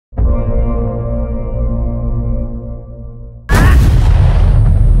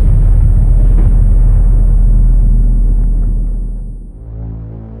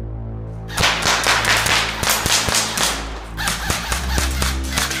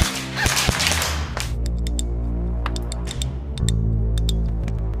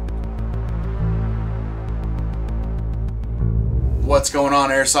going on,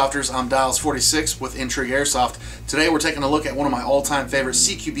 Airsofters? I'm Ʇᴜ46 with ✱ Airsoft. Today we're taking a look at one of my all-time favorite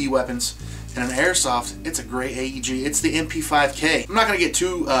CQB weapons. And an Airsoft, it's a great AEG. It's the MP5K. I'm not going to get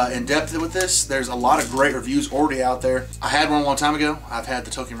too in-depth with this. There's a lot of great reviews already out there. I had one a long time ago. I've had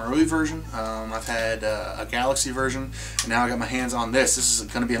the Ʇᴜ_ʀɪ় version. I've had a Galaxy version. And now I got my hands on this. This is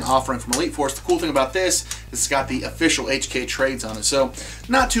going to be an offering from Elite Force. The cool thing about this is it's got the official H&K trades on it. So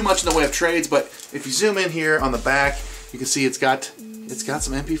not too much in the way of trades, but if you zoom in here on the back, you can see it's got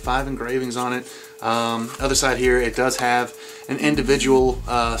some MP5 engravings on it. Other side here, it does have an individual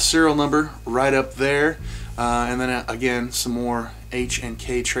serial number right up there, and then again some more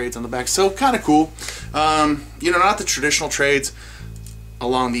H&K trades on the back. So kind of cool. You know, not the traditional trades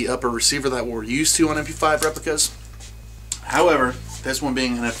along the upper receiver that we're used to on MP5 replicas. However, this one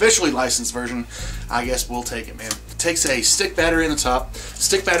being an officially licensed version, I guess we'll take it, man. It takes a stick battery in the top.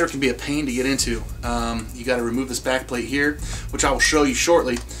 Stick battery can be a pain to get into. You got to remove this back plate here, which I will show you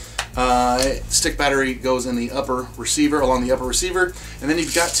shortly. Stick battery goes in the upper receiver, along the upper receiver, and then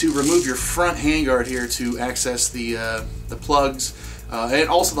you've got to remove your front handguard here to access the plugs, and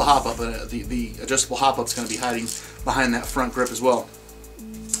also the hop-up. The adjustable hop-up is going to be hiding behind that front grip as well.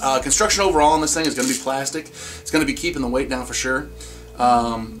 Construction overall on this thing is going to be plastic. It's going to be keeping the weight down for sure.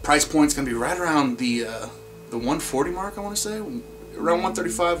 Price point's going to be right around the 140 mark, I want to say, around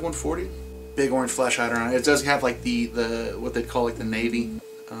 135, 140. Big orange flash hider on it. It does have like the what they call like the Navy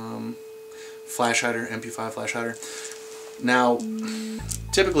flash hider, MP5 flash hider. Now,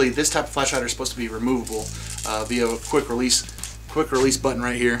 typically this type of flash hider is supposed to be removable via a quick release button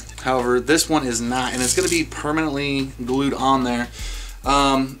right here. However, this one is not, and it's going to be permanently glued on there.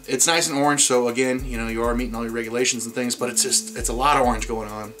 It's nice and orange, so again, you know, you are meeting all your regulations and things, but it's a lot of orange going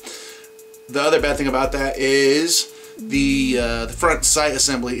on. The other bad thing about that is the front sight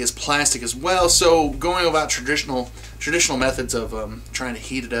assembly is plastic as well, so going about traditional methods of trying to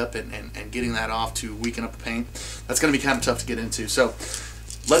heat it up and getting that off to weaken up the paint, that's going to be kind of tough to get into. So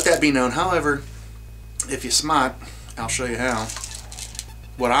let that be known. However, if you're smart, I'll show you how.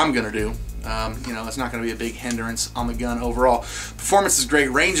 What I'm going to do. You know, it's not going to be a big hindrance on the gun overall. Performance is great,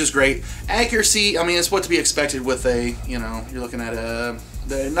 range is great, accuracy, I mean, it's what to be expected with a, you know, you're looking at a,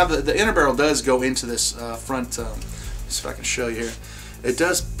 the inner barrel does go into this front, see if I can show you here. It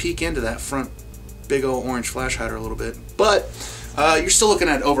does peek into that front big old orange flash hider a little bit, but you're still looking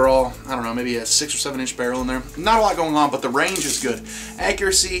at overall, I don't know, maybe a 6 or 7 inch barrel in there. Not a lot going on, but the range is good.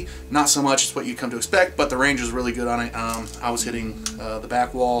 Accuracy, not so much. It's what you come to expect, but the range is really good on it. I was hitting the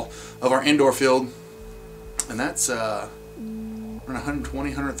back wall of our indoor field, and that's around 120,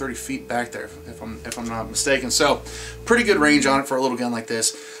 130 feet back there, if I'm not mistaken. So pretty good range on it for a little gun like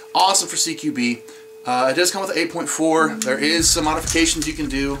this. Awesome for CQB. It does come with an 8.4. There is some modifications you can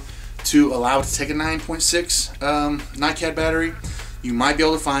do to allow it to take a 9.6 NiCad battery. You might be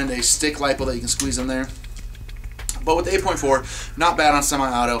able to find a stick LiPo that you can squeeze in there. But with the 8.4, not bad on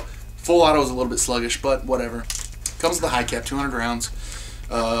semi-auto. Full auto is a little bit sluggish, but whatever. Comes with a high cap, 200 rounds,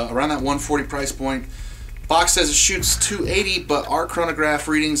 around that 140 price point. Box says it shoots 280, but our chronograph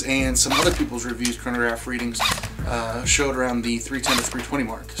readings and some other people's reviews chronograph readings showed around the 310 to 320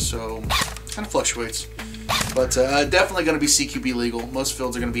 mark. So kind of fluctuates. But definitely going to be CQB legal. Most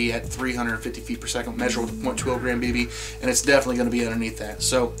fields are going to be at 350 feet per second, measured with a .12 gram BB, and it's definitely going to be underneath that.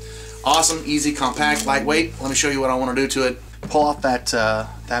 So awesome, easy, compact, lightweight. Let me show you what I want to do to it. Pull off that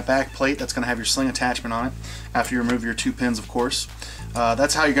that back plate. That's going to have your sling attachment on it. After you remove your 2 pins, of course.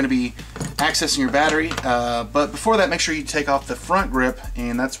 That's how you're going to be accessing your battery. But before that, make sure you take off the front grip,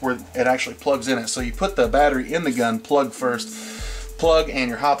 and that's where it actually plugs in it. So you put the battery in the gun, plug first, plug, and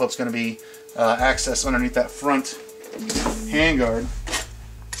your hop-up's going to be access underneath that front handguard.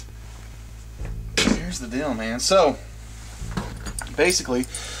 Here's the deal, man. So basically,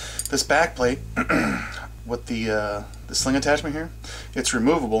 this back plate with the sling attachment here, it's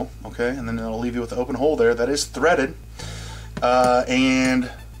removable, okay, and then it'll leave you with the open hole there that is threaded,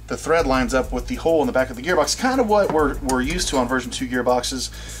 and the thread lines up with the hole in the back of the gearbox. Kind of what we're used to on version 2 gearboxes,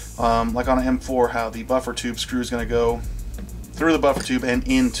 like on an M4, how the buffer tube screw is going to go through the buffer tube and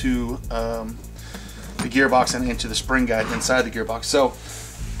into the gearbox and into the spring guide inside the gearbox. So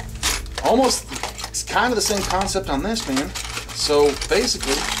almost, it's kind of the same concept on this, man. So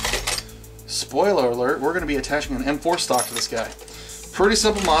basically, spoiler alert, we're going to be attaching an M4 stock to this guy. Pretty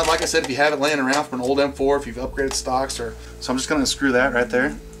simple mod. Like I said, if you have it laying around from an old M4, if you've upgraded stocks, or so I'm just going to unscrew that right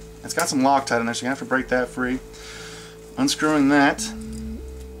there. It's got some Loctite in there, so you have to break that free. Unscrewing that,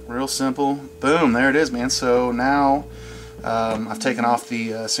 real simple. Boom, there it is, man. So now I've taken off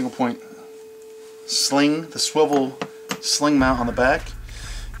the single point sling, the swivel sling mount on the back,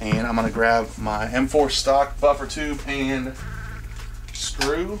 and I'm going to grab my M4 stock buffer tube and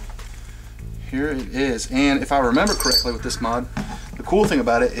screw. Here it is. And if I remember correctly with this mod, the cool thing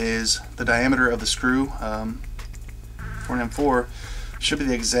about it is the diameter of the screw for an M4 should be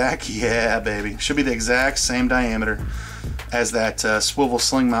the exact, yeah baby, should be the exact same diameter as that swivel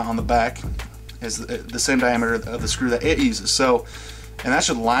sling mount on the back, is the same diameter of the screw that it uses. So, and that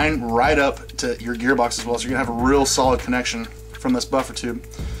should line right up to your gearbox as well, so you're gonna have a real solid connection from this buffer tube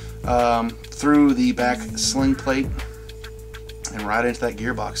through the back sling plate and right into that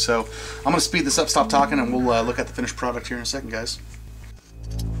gearbox. So I'm gonna speed this up, stop talking, and we'll look at the finished product here in a second, guys.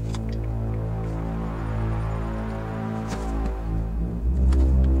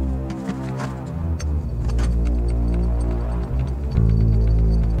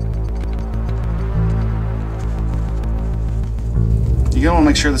 You're gonna want to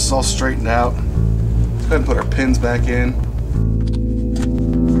make sure this is all straightened out. Let's go ahead and put our pins back in.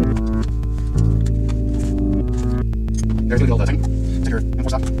 There's the thing.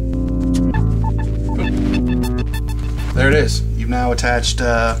 There it is. You've now attached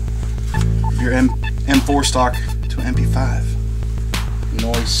your M4 stock to an MP5.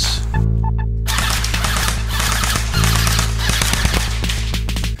 Nice.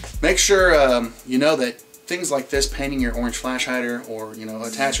 Make sure you know that things like this, painting your orange flash hider, or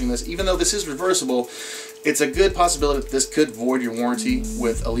attaching this, even though this is reversible, it's a good possibility that this could void your warranty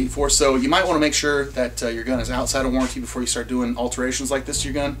with ꞉ᴜ So you might want to make sure that your gun is outside of warranty before you start doing alterations like this to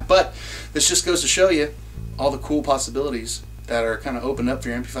your gun. But this just goes to show you all the cool possibilities that are kind of opened up for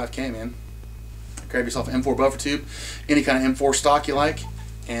your MP5K, man. Grab yourself an M4 buffer tube, any kind of M4 stock you like,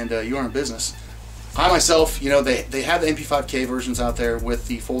 and you are in business. I myself, they have the MP5K versions out there with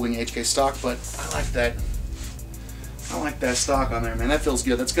the folding H&K stock, but I like that stock on there, man. That feels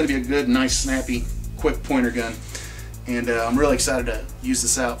good. That's going to be a good, nice, snappy, quick pointer gun. And I'm really excited to use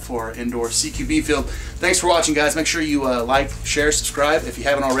this out for our indoor CQB field. Thanks for watching, guys. Make sure you like, share, subscribe if you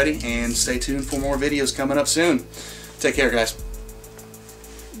haven't already, and stay tuned for more videos coming up soon. Take care, guys.